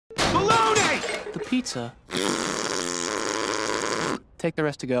pizza. Take the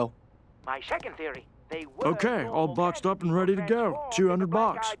rest to go. My second theory, they were Okay, all boxed up and ready to go. 200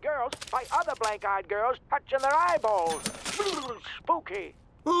 bucks. Girls by other blank-eyed girls touching their eyeballs. Spooky.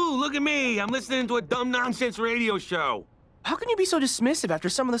 Ooh, look at me. I'm listening to a dumb nonsense radio show. How can you be so dismissive after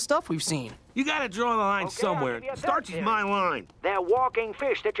some of the stuff we've seen? You gotta draw the line somewhere. Starch is my line. They're walking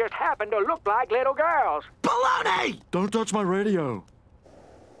fish that just happen to look like little girls. Baloney! Don't touch my radio.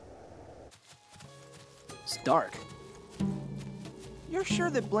 It's dark. You're sure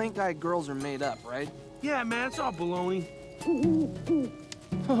that blank-eyed girls are made up, right? Yeah, man, it's all baloney.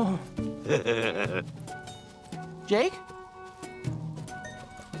 Jake?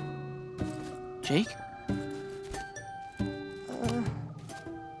 Jake?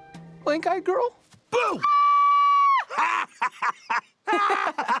 Blank-eyed girl? Boo!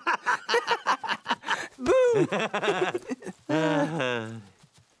 Boo!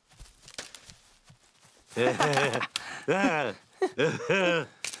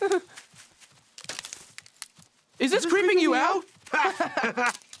 Is this creeping you out?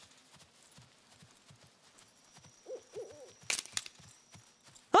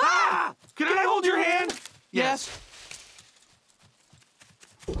 Ah! Can I hold your hand? Yes.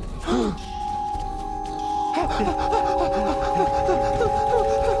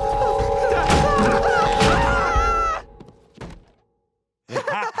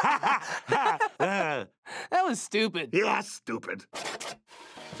 That was stupid. Yeah, stupid.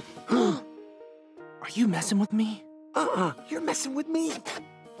 Are you messing with me? You're messing with me.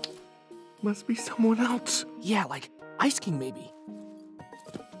 Must be someone else. Yeah, like Ice King, maybe.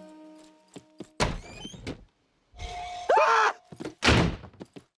 Ah!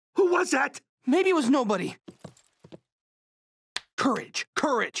 Who was that? Maybe it was nobody. Courage,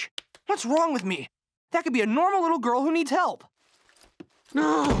 courage. What's wrong with me? That could be a normal little girl who needs help.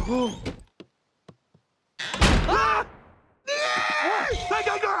 No. Ah! Hey,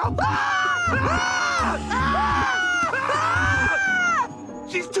 good girl! Ah! Ah!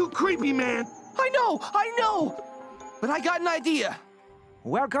 She's too creepy, man. I know. But I got an idea.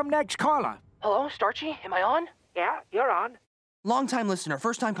 Welcome next caller. Hello, Starchy? Am I on? Yeah, you're on. Long-time listener,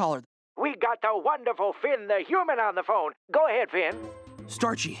 first-time caller. We got the wonderful Finn the human on the phone. Go ahead, Finn.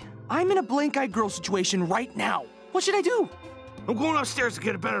 Starchy, I'm in a blank-eyed girl situation right now. What should I do? I'm going upstairs to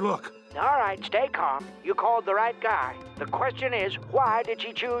get a better look. All right, stay calm. You called the right guy. The question is, why did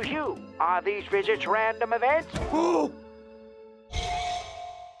she choose you? Are these visits random events? Oh!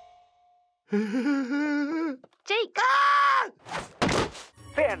 Jake! Ah!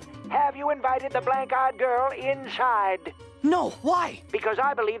 Finn, have you invited the blank-eyed girl inside? No, why? Because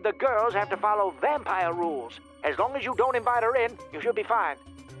I believe the girls have to follow vampire rules. As long as you don't invite her in, you should be fine.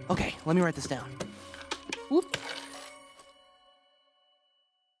 Okay, let me write this down. Whoop.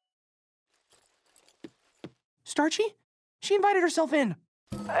 Starchy? She invited herself in.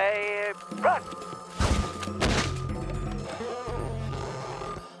 Run!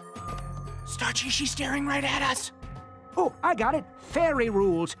 Starchy, she's staring right at us. Oh, I got it. Fairy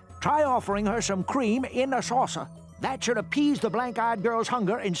rules. Try offering her some cream in a saucer. That should appease the blank-eyed girl's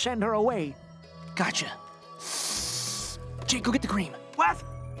hunger and send her away. Gotcha. Jake, go get the cream. What?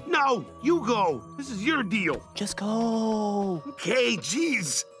 No, you go. This is your deal. Just go. Okay,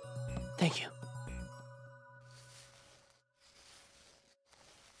 jeez. Thank you.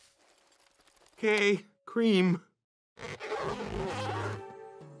 Okay, cream.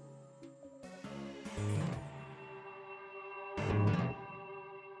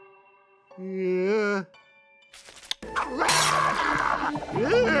 Yeah.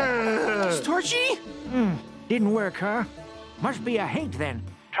 Starchy? Didn't work, huh? Must be a hate then.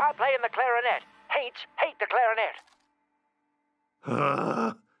 Try playing the clarinet. Hates hate the clarinet.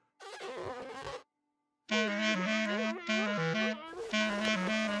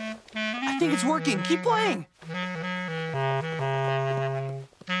 I think it's working. Keep playing.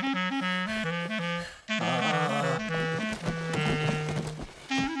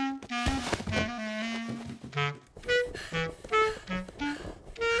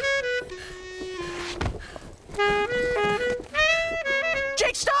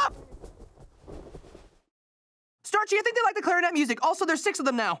 Jake, stop! Starchy, I think they like the clarinet music. Also, there's 6 of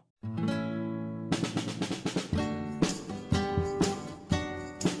them now.